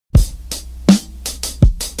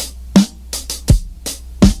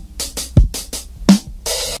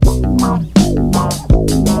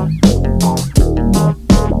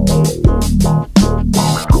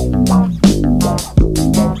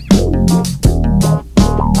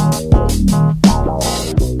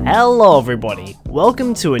Hello everybody,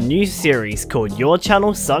 welcome to a new series called Your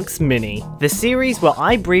Channel Sucks Mini. The series where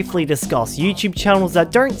I briefly discuss YouTube channels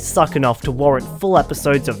that don't suck enough to warrant full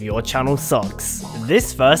episodes of Your Channel Sucks.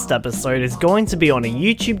 This first episode is going to be on a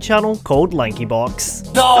YouTube channel called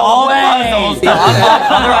LankyBox. No way!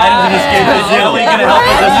 Other items in this game is really gonna help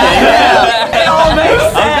with this game. It all makes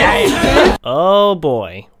sense! Oh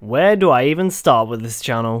boy, where do I even start with this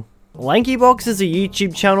channel? LankyBox is a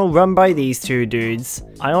YouTube channel run by these two dudes.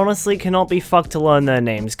 I honestly cannot be fucked to learn their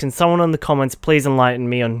names. Can someone in the comments please enlighten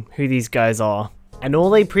me on who these guys are? And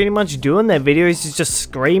all they pretty much do in their videos is just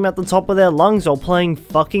scream at the top of their lungs while playing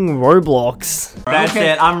fucking Roblox. That's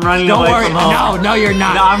it, I'm running away from home. No, you're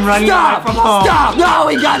not. No, I'm running away from home. Stop! No,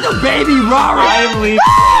 we got the baby Rory! I am leaving.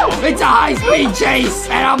 It's a high-speed chase,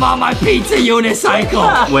 and I'm on my pizza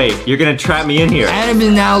unicycle. Wait, you're gonna trap me in here. Adam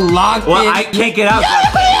is now locked in. Well, I can't get out.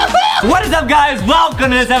 What is up, guys?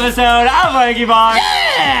 Welcome to this episode of LankyBox.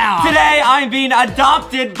 Yeah! Today, I'm being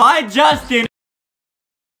adopted by Justin.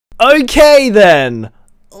 Okay then!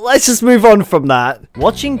 Let's just move on from that.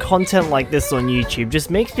 Watching content like this on YouTube just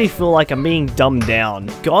makes me feel like I'm being dumbed down.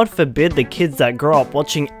 God forbid the kids that grow up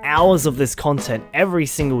watching hours of this content every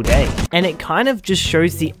single day. And it kind of just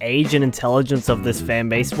shows the age and intelligence of this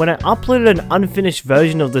fanbase when I uploaded an unfinished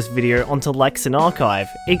version of this video onto Lexan Archive.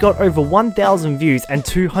 It got over 1,000 views and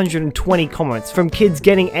 220 comments from kids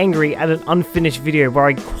getting angry at an unfinished video where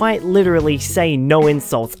I quite literally say no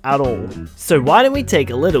insults at all. So why don't we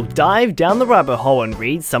take a little dive down the rabbit hole and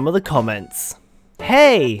read some of the comments.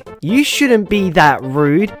 Hey, you shouldn't be that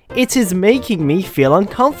rude. It is making me feel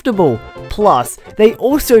uncomfortable. Plus, they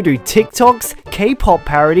also do TikToks, K-pop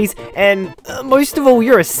parodies, and most of all,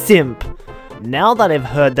 you're a simp. Now that I've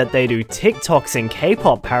heard that they do TikToks and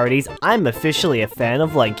K-pop parodies, I'm officially a fan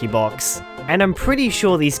of LankyBox. And I'm pretty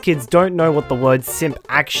sure these kids don't know what the word simp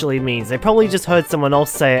actually means. They probably just heard someone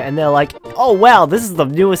else say it and they're like, oh wow, this is the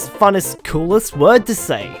newest, funnest, coolest word to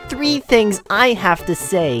say. 3 things I have to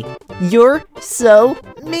say. You're so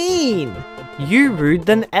mean. You rude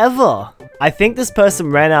than ever. I think this person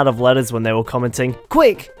ran out of letters when they were commenting.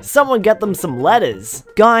 Quick, someone get them some letters.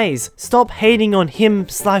 Guys, stop hating on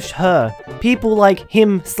him/her. People like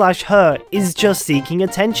him/her is just seeking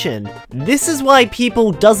attention. This is why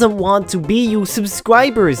people doesn't want to be your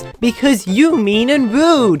subscribers, because you mean and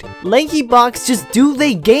rude. LankyBox just do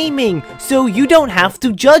they gaming, so you don't have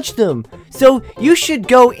to judge them. So you should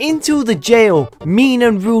go into the jail, mean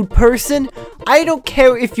and rude person. I don't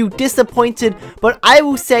care if you disappointed, but I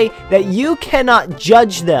will say that you cannot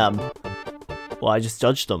judge them. Well, I just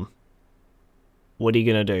judged them. What are you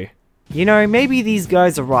gonna do? You know, maybe these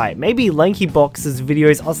guys are right. Maybe LankyBox's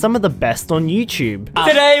videos are some of the best on YouTube.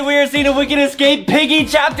 Today, we are seeing a Wicked Escape Piggy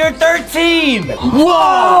Chapter 13.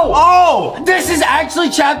 Whoa! Oh! This is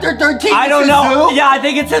actually chapter 13. I don't know. Yeah, I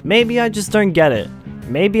think it's Maybe I just don't get it.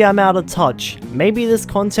 Maybe I'm out of touch. Maybe this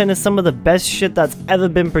content is some of the best shit that's ever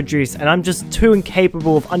been produced and I'm just too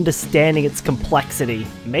incapable of understanding its complexity.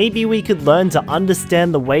 Maybe we could learn to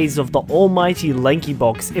understand the ways of the almighty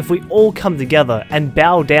LankyBox if we all come together and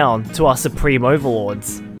bow down to our supreme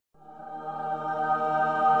overlords.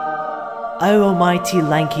 Oh almighty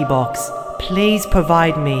LankyBox, please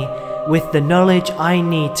provide me with the knowledge I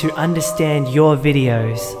need to understand your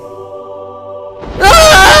videos.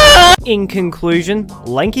 In conclusion,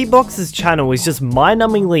 LankyBox's channel is just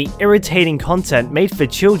mind-numbingly irritating content made for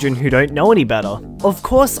children who don't know any better. Of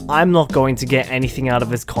course, I'm not going to get anything out of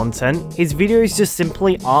his content, his videos just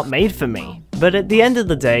simply aren't made for me. But at the end of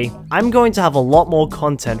the day, I'm going to have a lot more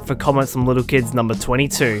content for Comments from Little Kids number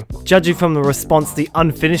 22, judging from the response the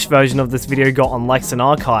unfinished version of this video got on Lexan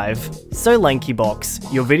Archive. So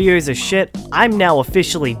LankyBox, your videos are shit, I'm now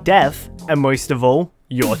officially deaf, and most of all,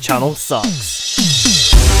 your channel sucks.